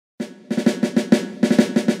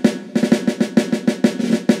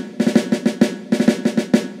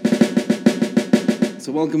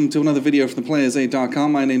so welcome to another video from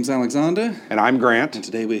theplayersaid.com. My name's Alexander. And I'm Grant. And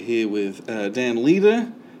today we're here with Dan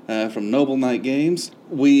Leeder from Noble Knight Games.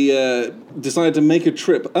 We decided to make a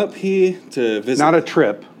trip up here to visit... Not a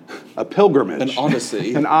trip, a pilgrimage. An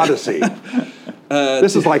odyssey. An odyssey.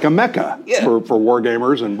 This is like a mecca for war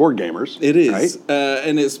gamers and board gamers. It is. Right?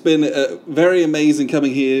 And it's been very amazing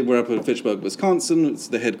coming here. We're up in Fitchburg, Wisconsin. It's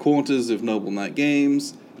the headquarters of Noble Knight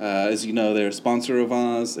Games. As you know, they're a sponsor of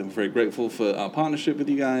ours, and we're very grateful for our partnership with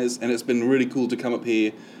you guys. And it's been really cool to come up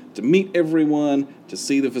here to meet everyone, to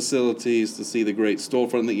see the facilities, to see the great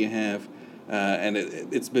storefront that you have. And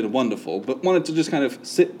it's been wonderful. But wanted to just kind of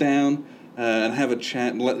sit down and have a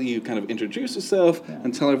chat and let you kind of introduce yourself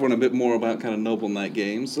and tell everyone a bit more about kind of Noble Knight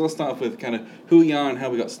Games. So let's start off with kind of who we are and how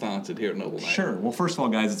we got started here at Noble Knight. Sure. Well, first of all,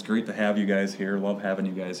 guys, it's great to have you guys here. Love having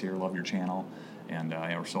you guys here. Love your channel. And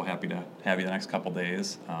we're so happy to have you the next couple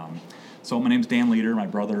days. So my name's Dan Leeder. My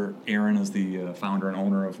brother Aaron is the founder and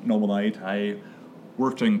owner of Noble Knight. I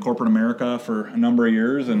worked in corporate America for a number of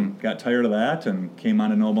years and got tired of that and came on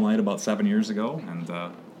to Noble Knight about 7 years ago. And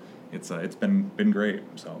it's been great.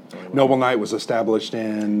 So Noble Knight was established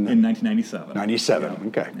in 1997. 97. Yep.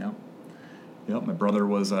 Okay. Yep. My brother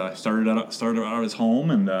was started out of his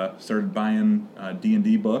home and started buying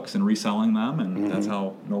D&D books and reselling them, and that's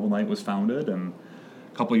how Noble Knight was founded. And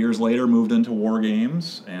a couple years later, moved into war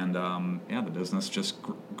games, and the business just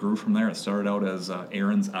grew from there. It started out as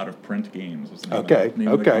Aaron's Out of Print Games was the name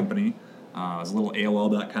of the company. It was a little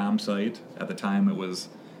AOL.com site at the time. It was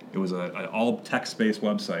an all text-based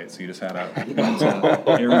website, so you just had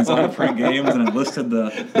Aaron's Out of Print Games, and it listed the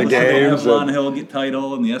games, the Avalon Hill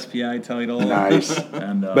title and the SPI title. Nice,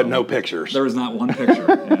 and but no pictures. There was not one picture.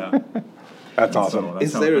 Yeah, that's awesome.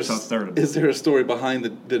 So that's how it started. Is there a story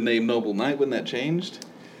behind the name Noble Knight when that changed?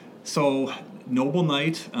 So Noble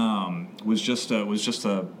Knight was just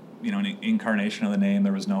a an incarnation of the name.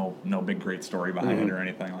 There was no big great story behind it or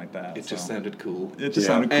anything like that. It just sounded cool. It just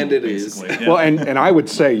sounded cool, and it basically. is. Yeah. Well, and I would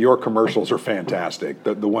say your commercials are fantastic.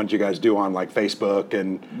 The ones you guys do on like Facebook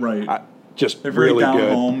and just they're very really down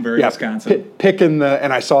good. Home, very Wisconsin. Picking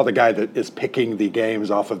and I saw the guy that is picking the games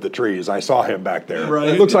off of the trees. I saw him back there. Right.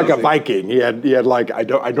 It looks like a Viking. He had like I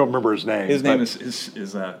don't remember his name. His name his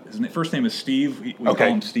first name is Steve. We call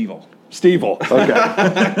him Stevel. Stevel.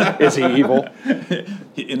 Okay. Is he evil?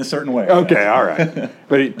 In a certain way. Okay, all right.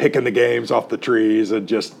 But he picking the games off the trees and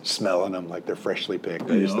just smelling them like they're freshly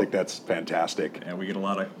picked. I just think that's fantastic. Yeah, we get a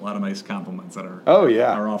lot of nice compliments that are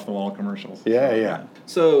are off the wall commercials. Yeah.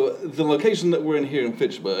 So the location that we're in here in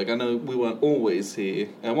Fitchburg, I know we weren't always here.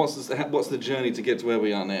 And what's the journey to get to where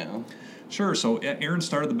we are now? Sure. So Aaron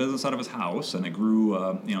started the business out of his house, and it grew.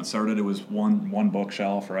 It was one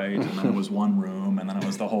bookshelf, right, and then it was one room, and then it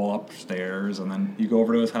was the whole upstairs, and then you go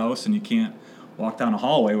over to his house, and you can't walk down a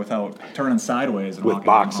hallway without turning sideways and with walking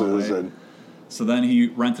boxes down the and. So then he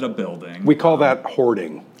rented a building. We call that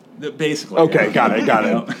hoarding. Basically. Okay, got it.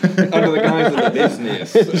 Under the guise of the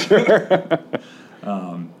business. Sure.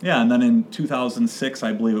 And then in 2006,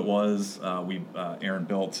 I believe it was, Aaron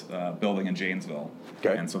built a building in Janesville.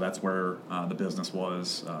 Okay. And so that's where the business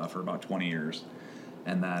was for about 20 years.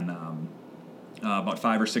 And then about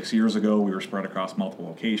 5 or 6 years ago, we were spread across multiple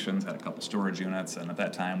locations, had a couple storage units, and at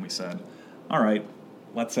that time we said, all right,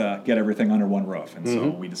 let's get everything under one roof. And so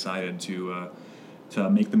we decided to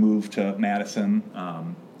make the move to Madison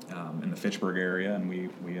in the Fitchburg area, and we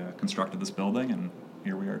constructed this building, and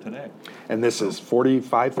here we are today. And this is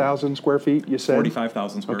 45,000 square feet, you said?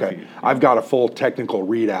 45,000 square feet. Yeah. I've got a full technical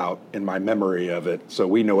readout in my memory of it, so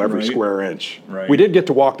we know every square inch. Right. We did get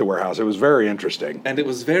to walk the warehouse. It was very interesting. And it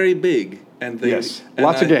was very big. And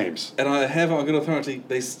lots of games. And I have on good authority,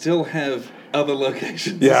 they still have other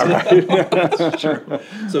locations. Yeah, right. That's true.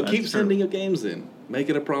 So keep sending your games in. Make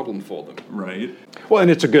it a problem for them. Right. Well, and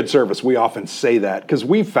it's a good service. We often say that because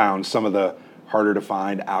we've found some of the harder to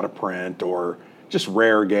find out of print or just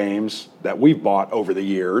rare games that we've bought over the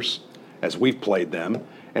years as we've played them,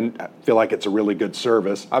 and I feel like it's a really good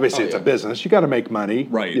service. Obviously, it's a business. You got to make money.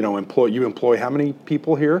 Right. You employ how many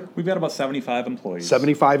people here? We've got about 75 employees.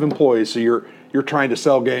 75 employees. So you're trying to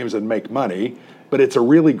sell games and make money, but it's a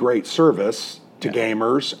really great service to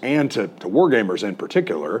gamers and to war gamers in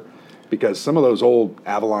particular, because some of those old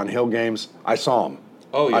Avalon Hill games, I saw them.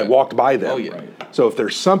 Oh, yeah. I walked by them. Oh, yeah. Right. So if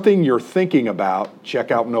there's something you're thinking about,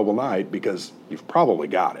 check out Noble Knight because you've probably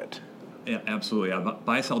got it. Yeah, absolutely. Yeah,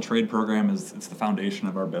 buy-sell trade program it's the foundation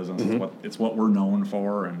of our business. It's what we're known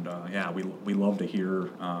for, and we love to hear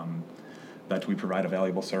that we provide a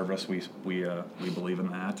valuable service. We believe in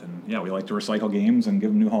that, and we like to recycle games and give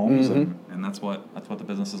them new homes, and and that's what the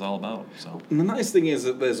business is all about. So And the nice thing is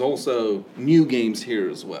that there's also new games here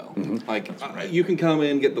as well. Like right. you can come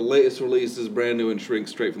in, get the latest releases, brand new and shrink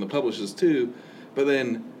straight from the publishers too. But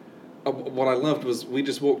then what I loved was we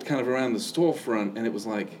just walked kind of around the storefront, and it was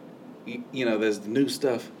like, there's the new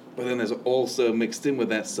stuff, but then there's also mixed in with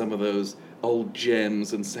that some of those old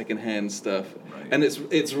gems and secondhand stuff. Right. And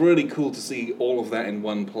it's really cool to see all of that in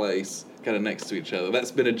one place, kind of next to each other.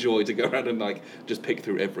 That's been a joy to go around and like just pick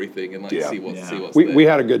through everything and see what's there. We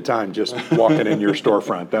had a good time just walking in your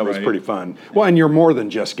storefront. That was Right. pretty fun. Well, and you're more than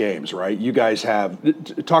just games, right? You guys have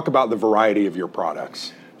talk about the variety of your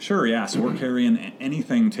products. Sure, yeah. So we're carrying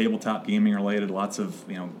anything tabletop gaming related, lots of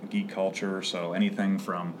geek culture. So anything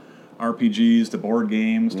from RPGs to board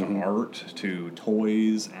games to art to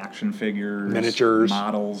toys, action figures, miniatures,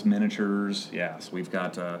 models, miniatures. Yes, we've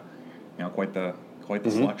got quite the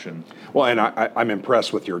selection. Well, and I'm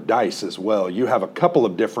impressed with your dice as well. You have a couple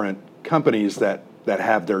of different companies that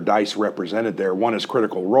have their dice represented there. One is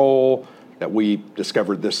Critical Role that we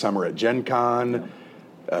discovered this summer at Gen Con. Yeah.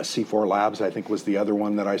 C4 Labs, I think, was the other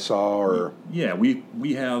one that I saw. Or yeah, we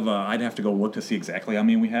have. I'd have to go look to see exactly how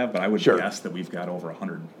many we have, but I would guess that we've got over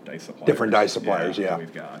 100 dice suppliers. Different dice suppliers, yeah.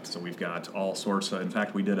 We've got all sorts of. In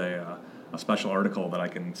fact, we did a special article that I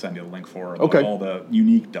can send you the link for about all the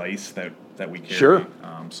unique dice that we carry. Sure.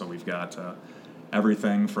 So we've got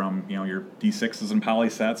everything from your D6s and poly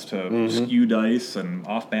sets to skew dice and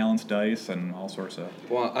off balance dice and all sorts of.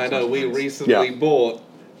 Well, I know we recently bought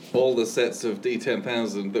all the sets of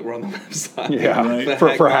D10,000 that were on the website. Yeah, right.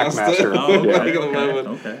 for Hackmaster.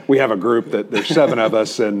 Okay. We have a group that there's 7 of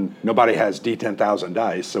us, and nobody has D10,000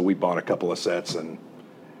 dice, so we bought a couple of sets, and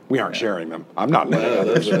we aren't sharing them. I'm not letting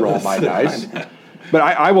others roll my dice. But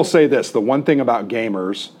I will say this: the one thing about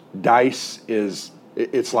gamers, dice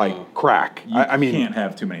it's like crack. I mean, can't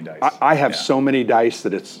have too many dice. I have so many dice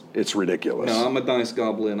that it's ridiculous. No, I'm a dice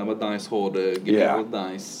goblin. I'm a dice hoarder. Give me all the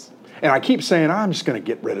dice. And I keep saying I'm just going to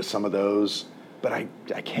get rid of some of those, but I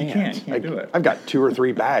can't. You can't do it. I've got 2 or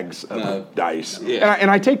 3 bags of dice, Yeah. and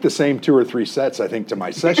I take the same 2 or 3 sets, I think, to my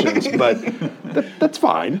sessions, but that's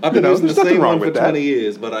fine. I've been using the there's nothing same wrong one for with that. 20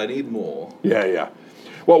 years, but I need more. Yeah.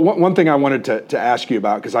 Well, one thing I wanted to ask you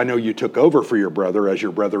about, because I know you took over for your brother as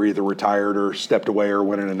your brother either retired or stepped away or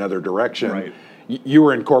went in another direction. Right. You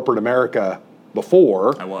were in corporate America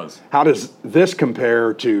before. I was. How does this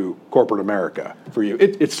compare to corporate America for you?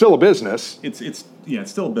 It's still a business. It's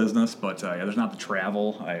still a business, but there's not the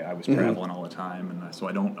travel. I was traveling all the time, and so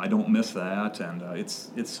I don't miss that, and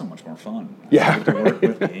it's so much more fun. Yeah. I get to work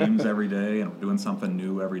with games every day, and we're doing something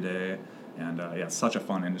new every day, and it's such a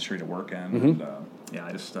fun industry to work in, and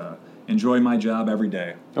I just enjoy my job every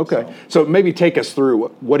day. Okay, so maybe take us through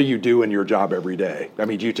what do you do in your job every day? I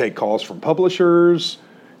mean, do you take calls from publishers?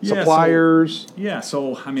 Suppliers.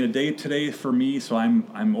 So I mean, a day today for me. So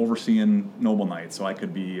I'm overseeing Noble Knight, so I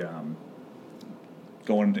could be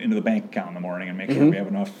going into the bank account in the morning and make sure we have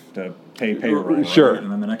enough to pay payroll. Sure. Right?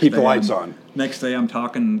 And then the next keep day the lights on. Next day I'm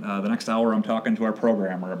talking. The next hour I'm talking to our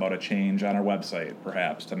programmer about a change on our website,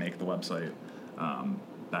 perhaps to make the website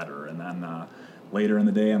better. And then later in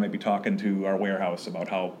the day I might be talking to our warehouse about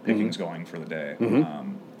how picking's going for the day.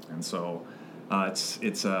 And so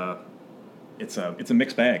it's a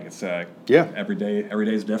mixed bag. It's every day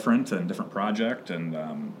is different and different project, and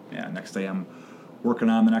next day I'm working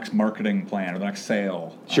on the next marketing plan or the next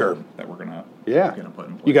sale. That we're gonna put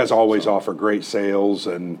in place. You guys always offer great sales,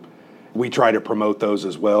 and we try to promote those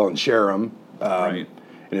as well and share them. Right.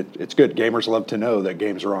 And it's good. Gamers love to know that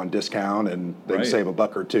games are on discount and they can save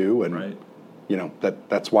 $1 or $2, and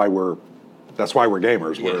that's why we're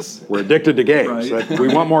gamers. Yes. We're addicted to games. Right.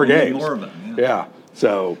 We want more games. More of them. Yeah.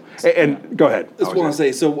 So, and go ahead. That's what I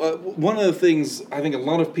say. So one of the things, I think a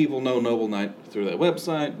lot of people know Noble Knight through their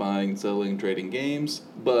website, buying, selling, trading games,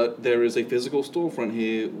 but there is a physical storefront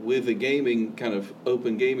here with a gaming, kind of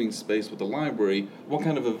open gaming space with the library. What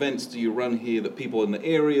kind of events do you run here that people in the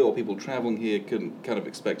area or people traveling here can kind of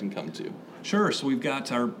expect and come to? Sure. So we've got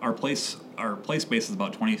our play space is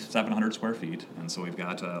about 2,700 square feet, and so we've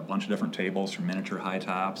got a bunch of different tables from miniature high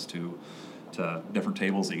tops to different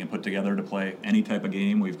tables that you can put together to play any type of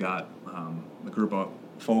game. We've got a group of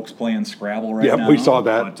folks playing Scrabble right now. Yep, we saw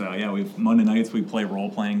that. But we've Monday nights we play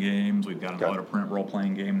role-playing games. We've got an out-of-print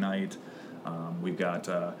role-playing game night. We've got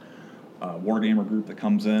a wargamer group that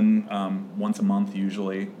comes in once a month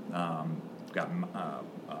usually. We've got a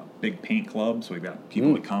big paint club, so we've got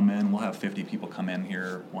people that come in. We'll have 50 people come in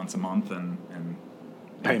here once a month and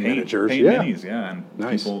paint miniatures, paint minis, and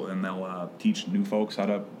nice. People, and they'll teach new folks how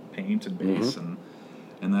to paint and base and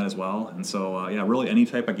that as well. And so really any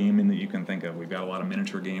type of gaming that you can think of. We've got a lot of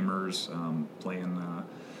miniature gamers playing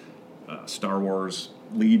Star Wars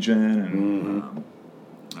Legion and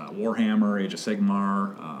Warhammer, Age of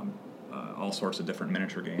Sigmar, all sorts of different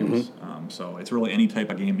miniature games. So it's really any type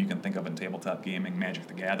of game you can think of in tabletop gaming. Magic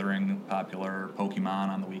the Gathering, popular. Pokemon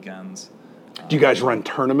on the weekends. Do you guys run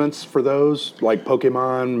tournaments for those, like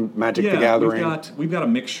Pokemon, Magic the Gathering? We've got a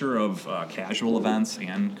mixture of casual events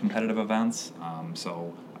and competitive events.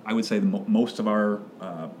 So I would say most of our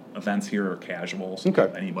events here are casual. So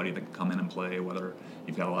anybody that can come in and play, whether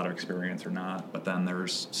you've got a lot of experience or not. But then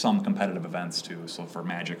there's some competitive events too. So for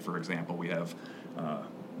Magic, for example, we have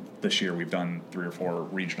this year we've done 3 or 4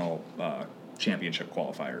 regional championship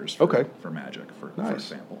qualifiers for Magic, for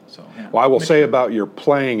example. So, well, I will say about your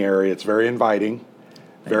playing area, it's very inviting,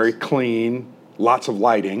 very clean, lots of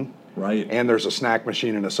lighting. Right. And there's a snack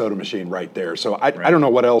machine and a soda machine right there. So I don't know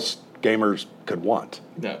what else gamers could want.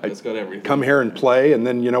 No, it's got everything. Come here and play, and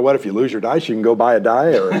then you know what? If you lose your dice, you can go buy a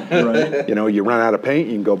die, or you run out of paint,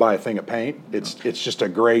 you can go buy a thing of paint. It's just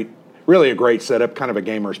really a great setup, kind of a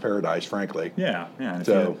gamer's paradise, frankly. Yeah. And if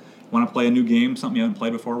you want to play a new game, something you haven't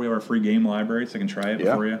played before, we have our free game library, so you can try it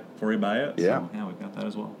before you buy it. Yeah. So, we've got that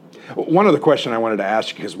as well. One other question I wanted to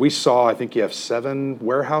ask you, because we saw, I think you have 7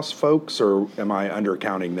 warehouse folks, or am I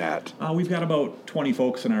undercounting that? We've got about 20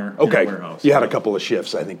 folks in our warehouse. You had a couple of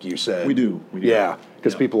shifts, I think you said. We do. Yeah,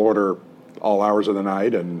 because people order all hours of the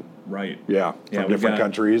night and from different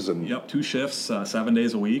countries. And 2 shifts, 7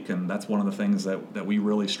 days a week, and that's one of the things that we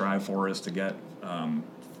really strive for is to get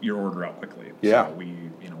your order out quickly. Yeah. So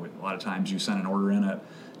a lot of times you send an order in at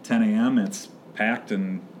 10 a.m., it's packed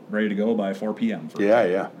and ready to go by 4 p.m.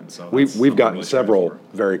 Yeah. And so we've gotten several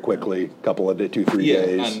very quickly, couple of 2-3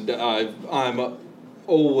 days. And I'm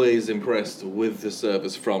always impressed with the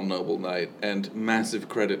service from Noble Knight, and massive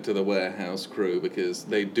credit to the warehouse crew because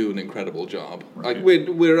they do an incredible job. Right. Like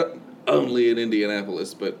we're only in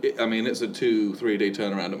Indianapolis, but it's a 2-3 day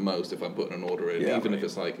turnaround at most if I'm putting an order in, even if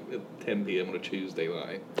it's like at 10 p.m. on a Tuesday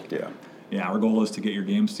night. Yeah, our goal is to get your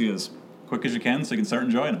games to you as quick as you can so you can start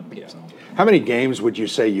enjoying them. Yeah. So. How many games would you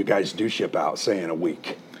say you guys do ship out, say, in a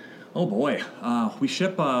week? Oh, boy. We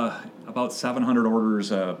ship about 700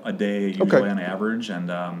 orders a day, usually on average.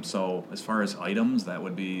 And so as far as items, that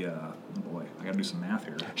would be, I got to do some math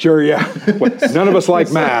here. Sure, yeah. None of us like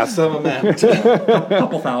math. Some math. A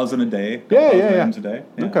couple thousand a day. Items a day.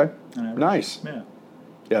 Yeah. Okay. Nice.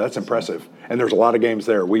 Yeah, that's impressive. And there's a lot of games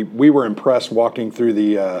there. We were impressed walking through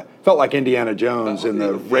the, felt like Indiana Jones in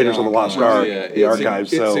the Raiders of the Lost Ark, the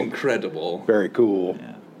archives. It's incredible. Very cool.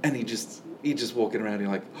 Yeah. And you just walking around,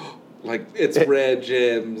 you're like it's rare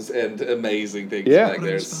gems and amazing things back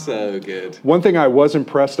there. It's so good. One thing I was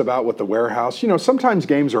impressed about with the warehouse, sometimes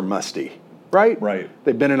games are musty, right? Right.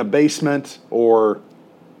 They've been in a basement, or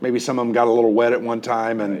maybe some of them got a little wet at one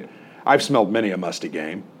time, and I've smelled many a musty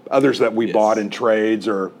game. Others that we bought in trades,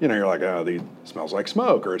 or you're like, oh, these smells like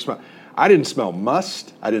smoke, or I didn't smell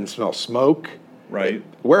must. I didn't smell smoke. Right.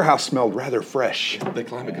 The warehouse smelled rather fresh. The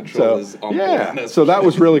climate control is on point. So that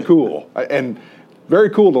was really cool, and very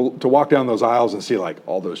cool to walk down those aisles and see like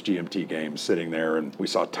all those GMT games sitting there, and we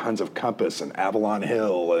saw tons of Compass and Avalon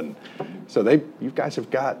Hill, and so you guys have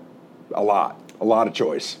got a lot of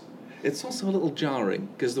choice. It's also a little jarring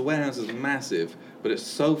because the warehouse is massive, but it's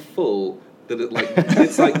so full that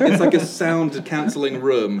it's like a sound cancelling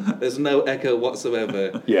room. There's no echo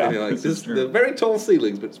whatsoever. Yeah, and you're like, they're very tall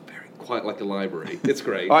ceilings, but it's very quite like a library. It's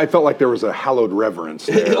great. I felt like there was a hallowed reverence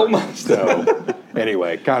there. Almost. So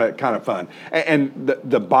anyway, kind of fun. And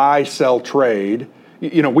the buy sell trade.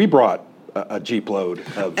 We brought a Jeep load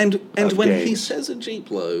of and when games. he says a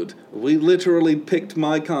Jeep load, we literally picked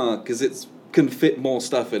my car because it can fit more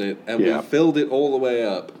stuff in it, and we filled it all the way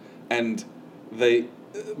up, and they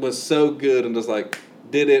was so good and just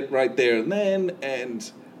did it right there and then,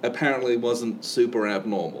 and apparently wasn't super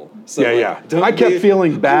abnormal. So I kept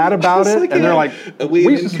feeling bad about it, and they're like,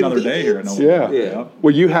 "This is another day here." Yeah.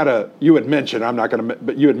 Well, you had mentioned, I'm not going to,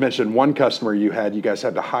 but you had mentioned one customer you guys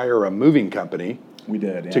had to hire a moving company. We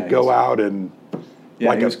did to go out and.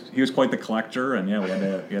 Yeah, he was quite the collector, and we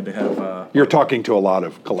had to have. You're talking to a lot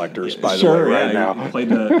of collectors, by the way, right now. He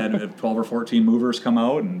had 12 or 14 movers come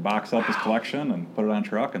out and box up his collection and put it on a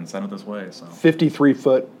truck and send it this way. So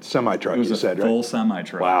 53-foot semi truck. It was you said, right? Full semi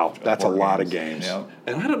truck. Wow, that's a lot of games. Yep.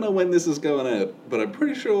 And I don't know when this is going out, but I'm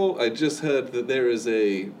pretty sure I just heard that there is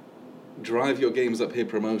a Drive Your Games Up Here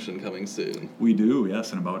promotion coming soon. We do,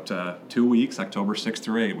 yes. In about 2 weeks, October 6th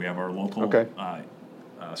through 8th, we have our local.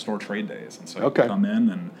 Store trade days, and so you can come in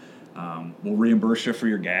and we'll reimburse you for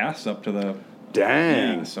your gas up to the.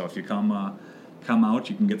 Dang! Yeah, so if you come out,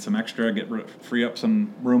 you can get some extra, free up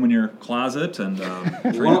some room in your closet, and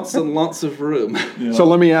lots and lots of room. So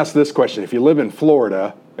let me ask this question: if you live in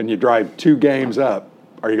Florida, and you drive 2 games up,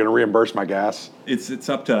 are you going to reimburse my gas? It's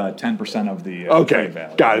up to 10% of the Okay, trade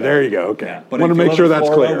value. got it. There you go. Okay, Yeah. But want to if you make live sure in that's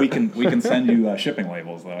Florida, clear. We can send you shipping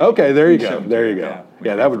labels though. Okay, there you We go. ship There to you go. we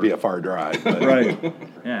Yeah, pay that would for be it. a far drive. But. Right.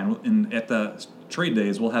 Yeah, and at the trade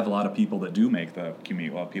days, we'll have a lot of people that do make the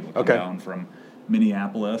commute. We'll have people come Okay. down from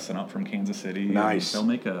Minneapolis and up from Kansas City. and Nice. They'll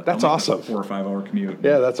make a That's they'll make awesome. a 4 or 5 hour commute.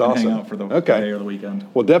 Yeah, that's and awesome. Hang out for the Okay. day or the weekend.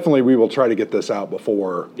 Well, definitely we will try to get this out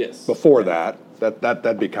before. Yes. Before that.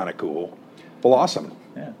 That'd be kind of cool. Well, awesome.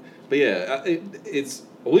 Yeah. But yeah, it's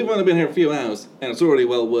we've only been here a few hours, and it's already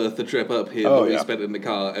well worth the trip up here Oh, that we yeah. spent in the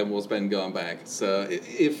car and we'll spend going back. So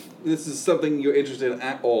if this is something you're interested in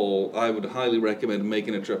at all, I would highly recommend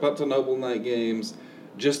making a trip up to Noble Night Games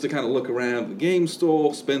just to kind of look around the game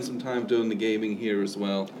store, spend some time doing the gaming here as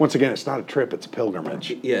well. Once again, it's not a trip; it's a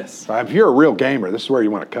pilgrimage. Yes. If you're a real gamer, this is where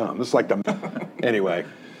you want to come. This is like the anyway.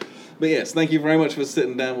 But yes, thank you very much for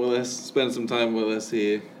sitting down with us, spending some time with us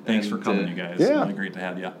here. Thanks for And, coming, you guys. yeah. Really great to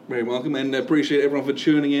have you. Very welcome, and appreciate everyone for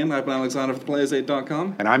tuning in. I've been Alexander for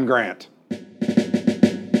thePlayers8.com. And I'm Grant.